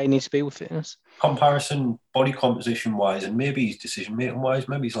where he needs to be with fitness. Comparison, body composition wise, and maybe his decision making wise,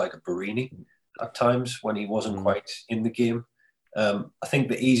 maybe he's like a Barini at times when he wasn't quite in the game. I think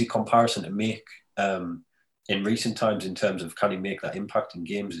the easy comparison to make in recent times in terms of can he make that impact in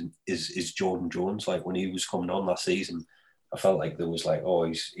games is Jordan Jones. Like when he was coming on last season, I felt like there was like, oh,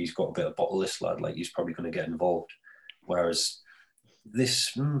 he's got a bit of bottle this lad, like he's probably going to get involved. Whereas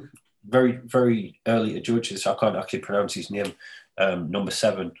this very, very early to judge this, I can't actually pronounce his name. Number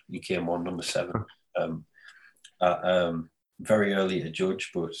 7, he came on number 7. Very early to judge,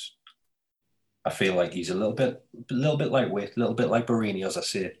 but I feel like he's a little bit lightweight, a little bit like Barini, as I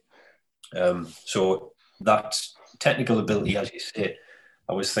say. So that technical ability, as you say,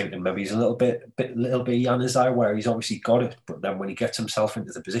 I was thinking maybe he's a little bit Januzaj, where he's obviously got it, but then when he gets himself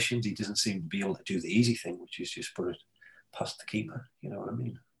into the positions, he doesn't seem to be able to do the easy thing, which is just put it past the keeper. You know what I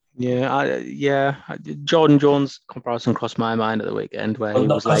mean? Jordan Jones comparison crossed my mind at the weekend where he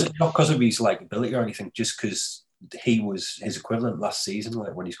was like, not because of his like ability or anything, just because he was his equivalent last season,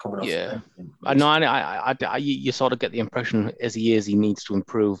 like when he's coming off. Yeah, I know. You sort of get the impression as he is, he needs to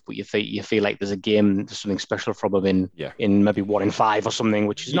improve, but you feel like there's something special from him in maybe 1 in 5 or something,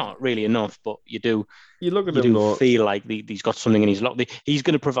 which is not really enough, but you do. You look at him, though, feel like he's got something in his lock. He's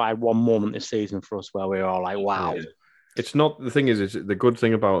going to provide one moment this season for us where we're all like, wow. Yeah. It's not the thing is the good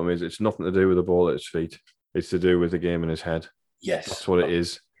thing about him is it's nothing to do with the ball at his feet. It's to do with the game in his head. Yes, that's what it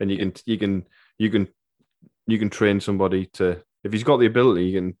is. And you can train somebody to, if he's got the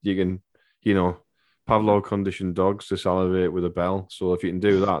ability, you can Pavlov conditioned dogs to salivate with a bell. So if you can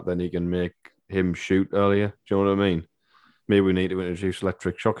do that, then you can make him shoot earlier. Do you know what I mean? Maybe we need to introduce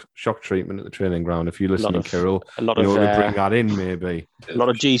electric shock treatment at the training ground. If you listen to Kirill, to bring that in, maybe. A lot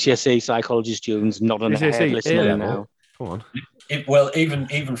of GCSE psychology students nodding their head listening now. Come on.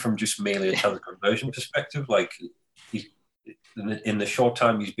 Even from just merely a talent conversion perspective, like in the short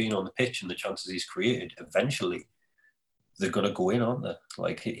time he's been on the pitch and the chances he's created, eventually they're going to go in, aren't they?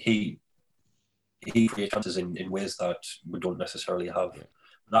 Like he creates chances in ways that we don't necessarily have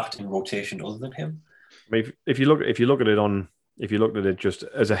that in rotation other than him. I mean, if you looked at it just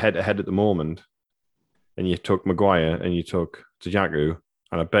as a head-to-head at the moment, and you took Maguire and you took Tajaku,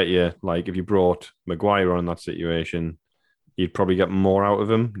 and I bet you, like, if you brought Maguire on in that situation, you'd probably get more out of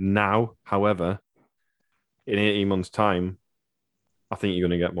him. Now, however, in 18 months' time, I think you're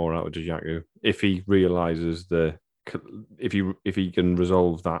going to get more out of Tajaku if he realizes if he can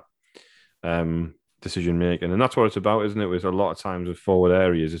resolve that decision making, and that's what it's about, isn't it? With a lot of times with forward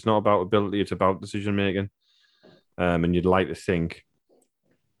areas, it's not about ability; it's about decision making. And you'd like to think,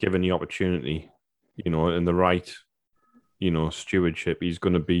 given the opportunity, and the right, stewardship, he's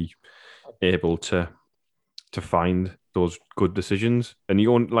going to be able to find those good decisions. And you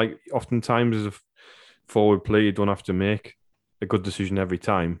don't, like, oftentimes as a forward player, you don't have to make a good decision every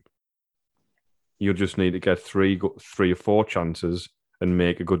time. You'll just need to get three or four chances and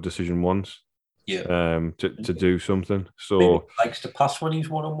make a good decision once. Yeah. To do something. So maybe he likes to pass when he's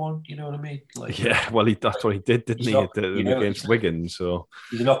 1-on-1. You know what I mean? Like, well, that's what he did, didn't he? Against Wigan. So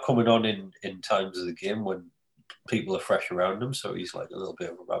he's not coming on in times of the game when people are fresh around him. So he's like a little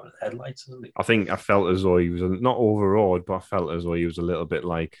bit of a rabbit in the headlights, isn't he? I felt as though he was not overawed, but I felt as though he was a little bit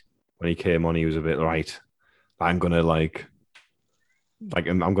like when he came on, he was a bit right. I'm gonna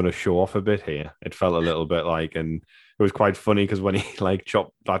I'm gonna show off a bit here. It felt a little bit like, and it was quite funny because when he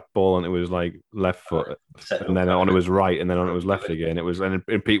chopped that ball and it was like left foot, and then on it was right, and then on it was left again. It was, and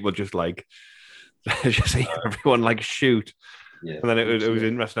people just see everyone shoot, and then it was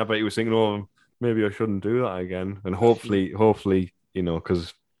interesting. I bet he was thinking, "Oh, maybe I shouldn't do that again." And hopefully,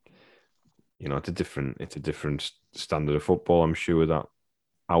 because it's a different standard of football. I'm sure that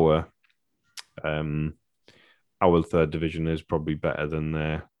our third division is probably better than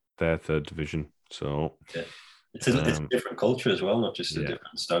their third division. So yeah. It's a different culture as well, not just a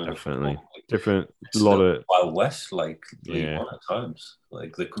different standard. Definitely, different. It's a lot of Wild West, League One at times.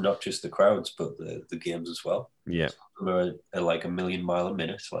 Not just the crowds, but the games as well. Yeah, some are like a million mile a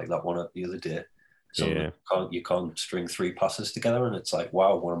minute, like that one the other day. You can't string 3 passes together, and it's like,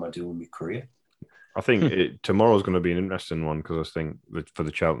 wow, what am I doing with my career? I think tomorrow's going to be an interesting one because I think for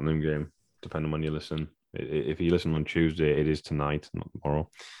the Cheltenham game, depending on when you listen, if you listen on Tuesday, it is tonight, not tomorrow.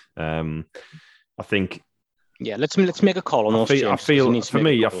 I think. Yeah, let's make a call on those. I feel as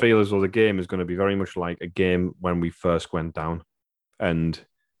though the game is going to be very much like a game when we first went down, and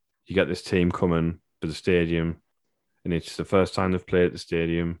you get this team coming to the stadium, and it's the first time they've played at the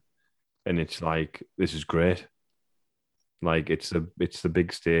stadium, and it's like, this is great. Like it's the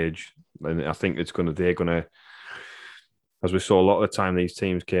big stage, and I think they're gonna, as we saw a lot of the time these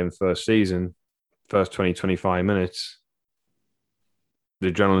teams came first 20, 25 minutes,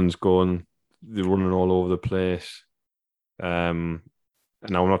 the adrenaline's going. They're running all over the place. And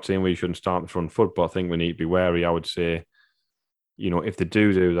now I'm not saying we shouldn't start the front foot, but I think we need to be wary. I would say, if they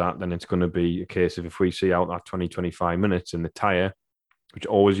do that, then it's going to be a case of if we see out that 20, 25 minutes in the tyre, which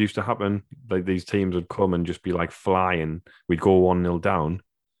always used to happen, like these teams would come and just be like flying. We'd go 1-0 down,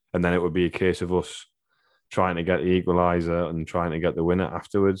 and then it would be a case of us trying to get the equaliser and trying to get the winner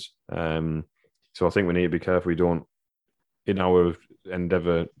afterwards. So I think we need to be careful we don't, in our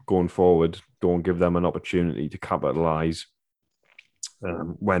endeavour going forward, don't give them an opportunity to capitalise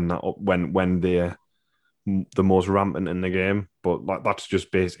when they're the most rampant in the game. But that's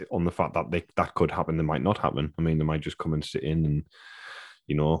just based on the fact that that could happen. They might not happen. I mean, they might just come and sit in and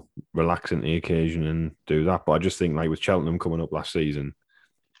relax on the occasion and do that. But I just think, like with Cheltenham coming up last season,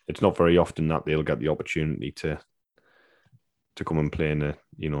 it's not very often that they'll get the opportunity to to come and play in a,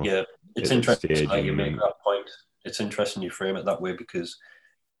 Yeah, it's at the interesting how you stadium. make that point. It's interesting you frame it that way because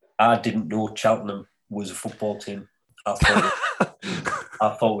I didn't know Cheltenham was a football team. I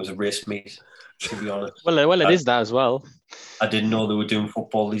thought it was a race meet, to be honest. Well, it is that as well. I didn't know they were doing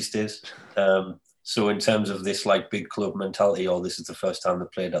football these days. So in terms of this like big club mentality, this is the first time they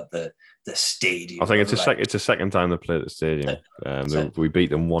played at the stadium. I think it's the second time they played at the stadium. We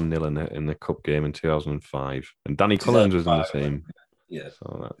beat them 1-0 in the cup game in 2005, and Danny Collins was in the team. Yeah,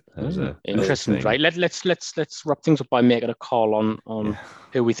 so that was interesting, thing. right? Let's wrap things up by making a call on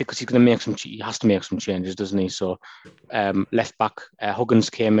who we think, because he's going to make some. He has to make some changes, doesn't he? So, left back Huggins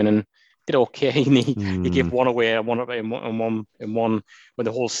came in and did okay. He gave one away and one when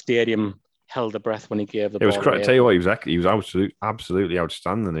the whole stadium held their breath when he gave the ball. It was great. I tell you what, he was absolutely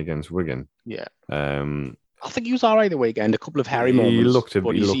outstanding against Wigan. Yeah. I think he was all right the weekend. A couple of hairy moments.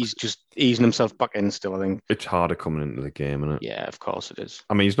 He's just easing himself back in still, I think. It's harder coming into the game, isn't it? Yeah, of course it is.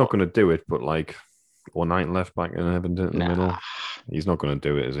 I mean, he's not going to do it, but like O'Night left back and Everton in the middle, he's not going to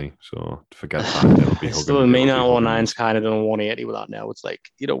do it, is he? So forget that. It'll be still, O'Nine's kind of done a 180 with that now. It's like,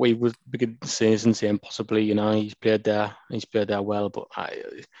 we could say saying possibly, he's played there well, but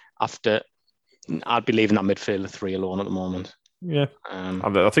I'd be leaving that midfield of 3 alone at the moment. Yeah,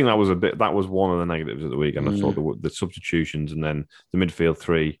 I think that was one of the negatives of the weekend. I thought the substitutions and then the midfield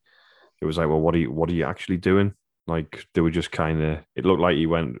 3. It was like, well, what are you actually doing? Like they were just kind of. It looked like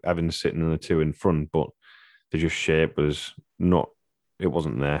Evans sitting in the 2 in front, but the just shape was not. It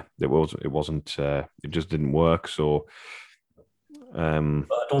wasn't there. It wasn't. It just didn't work. So, I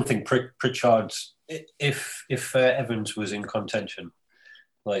don't think Pritchard's. If Evans was in contention.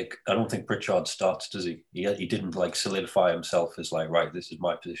 Like, I don't think Pritchard starts, does he? He didn't like solidify himself as like, right, this is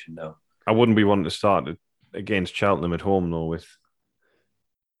my position now. I wouldn't be wanting to start against Cheltenham at home though with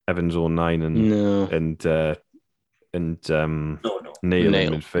Evans or O'Nien and Neil in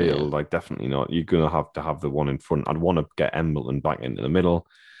midfield. Yeah. Like, definitely not. You're gonna have to have the one in front. I'd want to get Embleton back into the middle,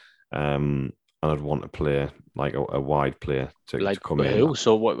 and I'd want to play like a wide player to come in. Who?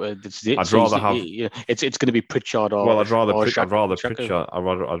 So what? I'd rather have. It's going to be Pritchard or. Well, I'd rather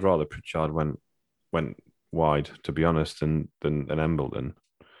Pritchard went wide, to be honest, than Embleton.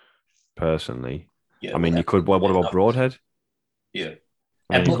 Personally, yeah. I mean, you could. What about Broadhead? Yeah.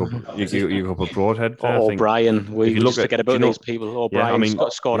 You could put Broadhead there. Or O'Brien. We used to get about these people.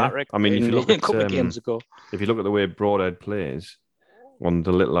 O'Brien scored hat-trick. I mean, if you look at a couple of games ago, if you look at the way Broadhead plays. On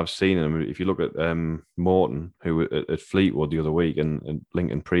the little I've seen him, if you look at Morton, who at Fleetwood the other week and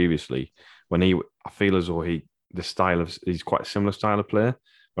Lincoln previously, I feel as though he's quite a similar style of player,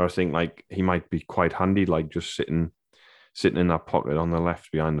 where I think like he might be quite handy, like just sitting in that pocket on the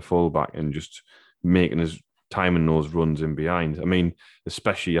left behind the fullback and just timing those runs in behind. I mean,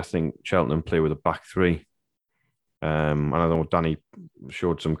 especially I think Cheltenham play with a back 3. And I know Danny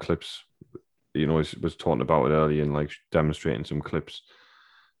showed some clips. He was talking about it earlier and like demonstrating some clips,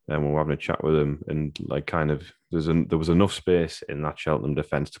 and we were having a chat with him, and like kind of there was enough space in that Cheltenham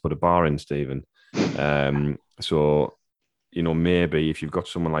defence to put a bar in, Stephen. So maybe if you've got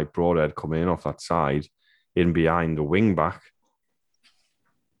someone like Broadhead coming in off that side, in behind the wing back,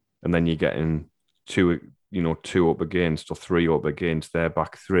 and then you're getting 2 up against or 3 up against their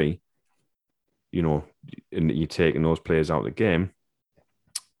back 3, and you're taking those players out of the game.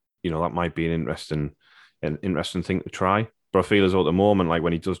 That might be an interesting thing to try. But I feel as though at the moment, like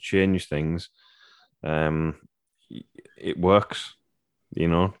when he does change things, it works.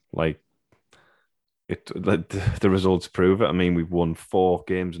 Like the results prove it. I mean, we've won 4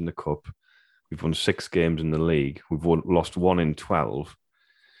 games in the cup, we've won 6 games in the league, lost 1 in 12.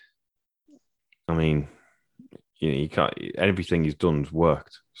 I mean, you can't. Everything he's done's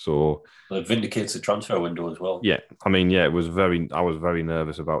worked. So it vindicates the transfer window as well. Yeah, I mean, I was very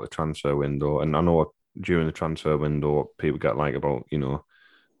nervous about the transfer window, and I know during the transfer window people get like about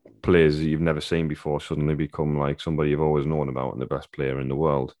players that you've never seen before suddenly become like somebody you've always known about and the best player in the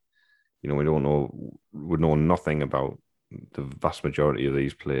world. We know nothing about the vast majority of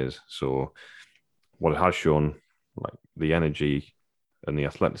these players. So what it has shown, like the energy and the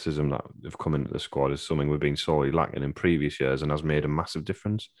athleticism that have come into the squad, is something we've been sorely lacking in previous years and has made a massive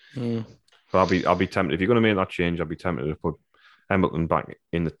difference. But I'll be tempted, if you're going to make that change, I'll be tempted to put Embleton back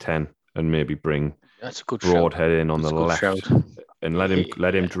in the 10 and maybe bring Broadhead in on the left and let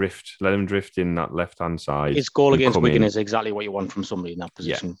him drift in that left-hand side. His goal against Wigan is exactly what you want from somebody in that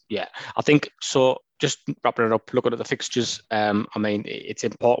position. Yeah. I think so. Just wrapping it up, looking at the fixtures. I mean, it's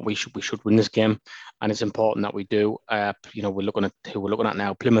important. We should win this game, and it's important that we do. We're looking at who we're looking at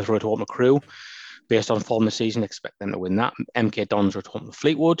now. Plymouth are at home to Crewe. Based on form this season, expect them to win that. MK Dons are at home to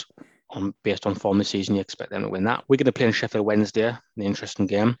Fleetwood. based on form this season, you expect them to win that. We're going to play in Sheffield Wednesday, an interesting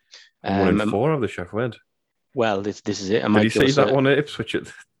game. 1-4 of the Sheffield. Well, this is it. Did you see that one at Ipswich?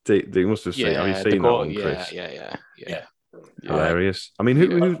 They must have seen. Have you seen that one, Chris? Yeah. Hilarious. I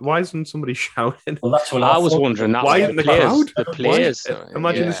mean, why isn't somebody shouting? Well, that's what I was wondering. That why isn't the crowd? The players.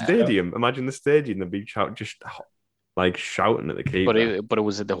 Imagine the stadium. Imagine the stadium. They'd be shouting at the keeper. But it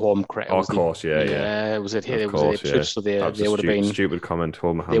was at the home crowd. Of course, yeah. It was at Ipswich, so they would have been stupid comment.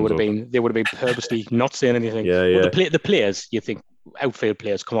 They would have been purposely not saying anything. Yeah. Well, the players, you think outfield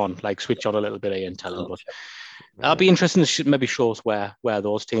players, come on, like switch on a little bit and tell them. But that'll be interesting to maybe show us where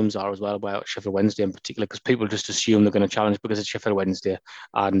those teams are as well, where Sheffield Wednesday in particular, because people just assume they're going to challenge because it's Sheffield Wednesday,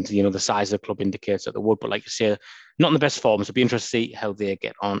 and the size of the club indicates that they would. But like you say, not in the best form. So it'll be interesting to see how they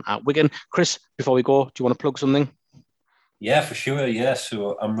get on at Wigan. Chris, before we go, do you want to plug something? Yeah, for sure. Yeah,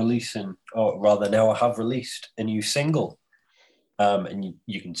 so I'm releasing, or rather now I have released a new single. And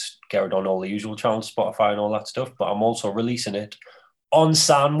you can get it on all the usual channels, Spotify and all that stuff. But I'm also releasing it on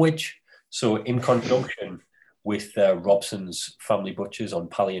Sandwich. So in conjunction with Robson's Family Butchers on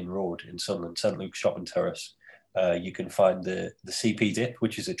Pallion Road in Sunderland, St Luke's Shopping Terrace, you can find the CP dip,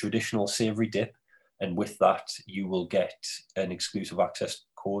 which is a traditional savoury dip. And with that, you will get an exclusive access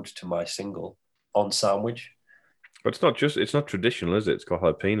code to my single on Sandwich. But it's not traditional, is it? It's got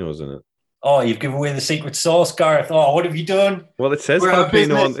jalapenos in it. Oh, you've given away the secret sauce, Gareth. Oh, what have you done? Well, it says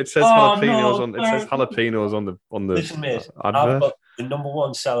jalapeno on. It says jalapenos on the. Listen, mate, advert. I've got the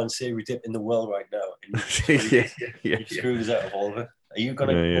 #1 selling savoury dip in the world right now. You've screwed us out of all of it. Are you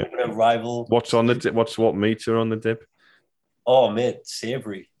gonna rival? What's on the dip? What meats are on the dip? Oh, mate,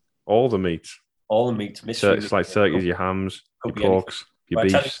 savoury. All the meats. It's like turkeys, your hams, your porks, your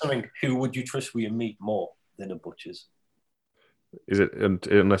beefs. Tell you something. Who would you trust with your meat more than a butcher's? Is it,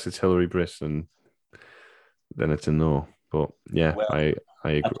 unless it's Hillary Briss, and then it's a no. But yeah, well, I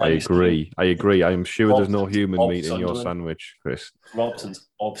agree. I agree. I'm sure there's no human meat in your sandwich, Chris. Robson's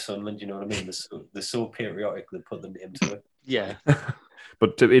of Sunderland, you know what I mean? They're so patriotic they put them into it. Yeah.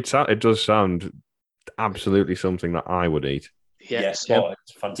 But it does sound absolutely something that I would eat. Yes, yeah.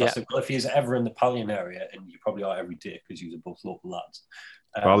 It's fantastic. Yeah. Well, if he's ever in the Pallion area, and you probably are every day because you're both local lads.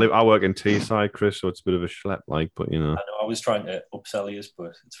 I work in Teesside, Chris, so it's a bit of a schlep, but I know I was trying to upsell you,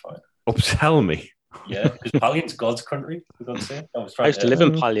 but it's fine. Upsell me? Yeah, because Pallion's God's country, for God's sake. I used to live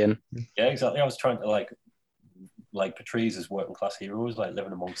in Pallion. Yeah, exactly. I was trying to like portrays as working class heroes, like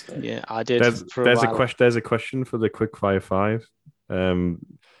living amongst them. Yeah, I did. There's a question for the Quickfire 5.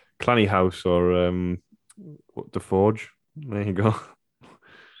 Clanny House or the Forge? There you go.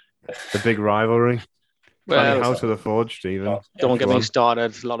 The big rivalry. Well, House of the Forge, Stephen. Don't get me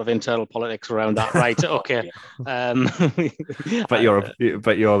started. A lot of internal politics around that. Right? Okay. But you're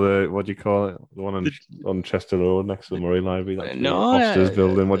the what do you call it? The one on Chester Road next to the Murray Library. Foster's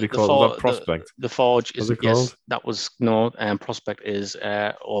building. What do you call it? That Prospect. The Forge is yes. That was no. Prospect is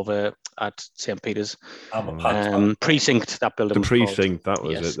over at St Peter's. Precinct. That building. The Precinct. That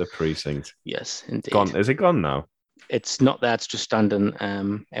was it. The Precinct. Yes, indeed. Gone. Is it gone now? It's not there. It's just standing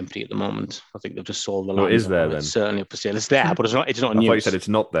empty at the moment. I think they've just sold the land. It is there then? It's certainly up for sale. It's there, but it's not in use. I thought you said it's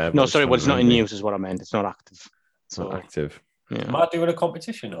not there. No, sorry, it's not in use is what I meant. It's not active. Not active. Yeah. Am I doing a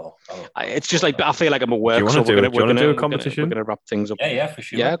competition or? It's just like I feel like I'm at work. Do you want to do a competition? We're going to wrap things up. Yeah, for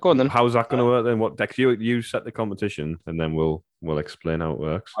sure. Yeah, go on then. How's that going to work then? What Dex? You set the competition, and then we'll explain how it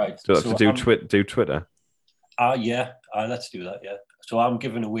works. Right. So have to do Twitter. Yeah. Let's do that. Yeah. So I'm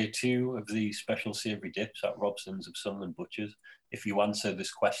giving away 2 of the special savoury dips at Robson's of Sunderland Butchers. If you answer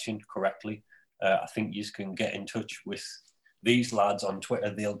this question correctly, I think you can get in touch with these lads on Twitter.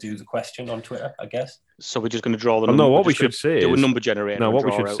 They'll do the question on Twitter, I guess. So we're just going to draw the number. No, what we should say is... do a number generator. No, what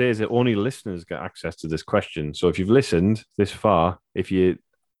we should say is that only listeners get access to this question. So if you've listened this far, if you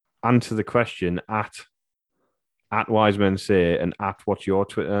answer the question at Wise Men Say and at what's your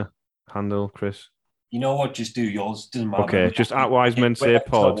Twitter handle, Chris? You know what? Just do yours. Doesn't matter. Okay, just at Wise Men Say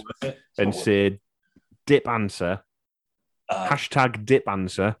Pod and say dip answer. Hashtag dip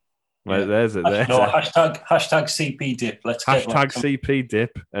answer. Right, there's it. There. No, hashtag CP dip. Let's hashtag CP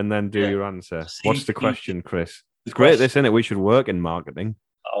dip and then do your answer. What's the question, Chris? It's great, this, isn't it? We should work in marketing.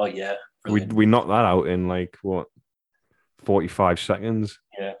 Oh yeah. We knock that out in 45 seconds.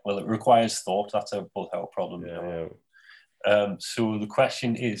 Yeah, well, it requires thought. That's both our problem. Yeah. So the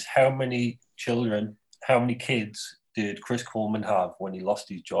question is, how many kids did Chris Coleman have when he lost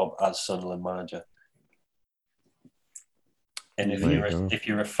his job as Sunderland manager? And if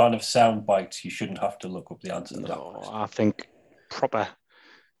you're a fan of sound bites, you shouldn't have to look up the answer to that. No, I think proper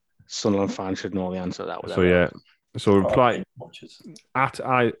Sunderland fans should know the answer to that. So reply at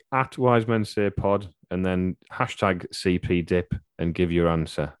Wise Men Say Pod and then hashtag CP Dip and give your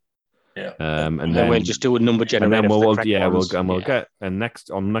answer. Yeah. And then then we'll just do a number generator. and then for we'll the yeah, correct we'll ones. get and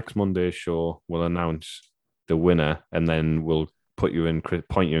next Monday's show we'll announce the winner, and then we'll point you in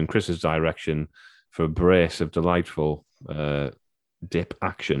Chris's direction for a brace of delightful dip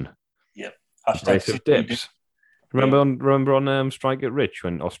action. Yep. Brace of dips. Remember on Strike It Rich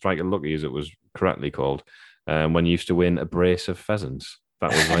or Strike It Lucky as it was correctly called, when you used to win a brace of pheasants.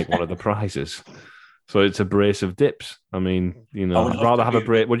 That was like one of the prizes. So it's a brace of dips. I mean, I'd rather have a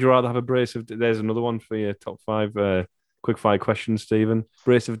brace. Would you rather have a brace of? There's another one for your top 5 quick fire questions, Stephen.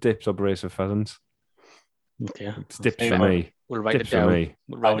 Brace of dips or brace of pheasants? Okay. It's dips for me. We'll write dips it down. for me.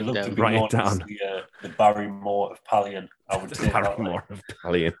 I would love to be known as the Barrymore of Pallion. I would say Barrymore of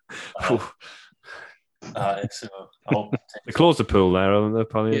Pallion. They closed the pool there, haven't they,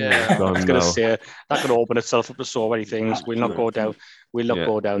 Pallion? Yeah, I was going to say that could open itself up to so many things. We'll not go down. We'll not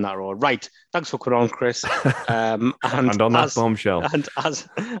go down that road. Right. Thanks for coming on, Chris. And on that bombshell. And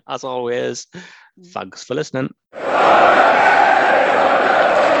as always, thanks for listening.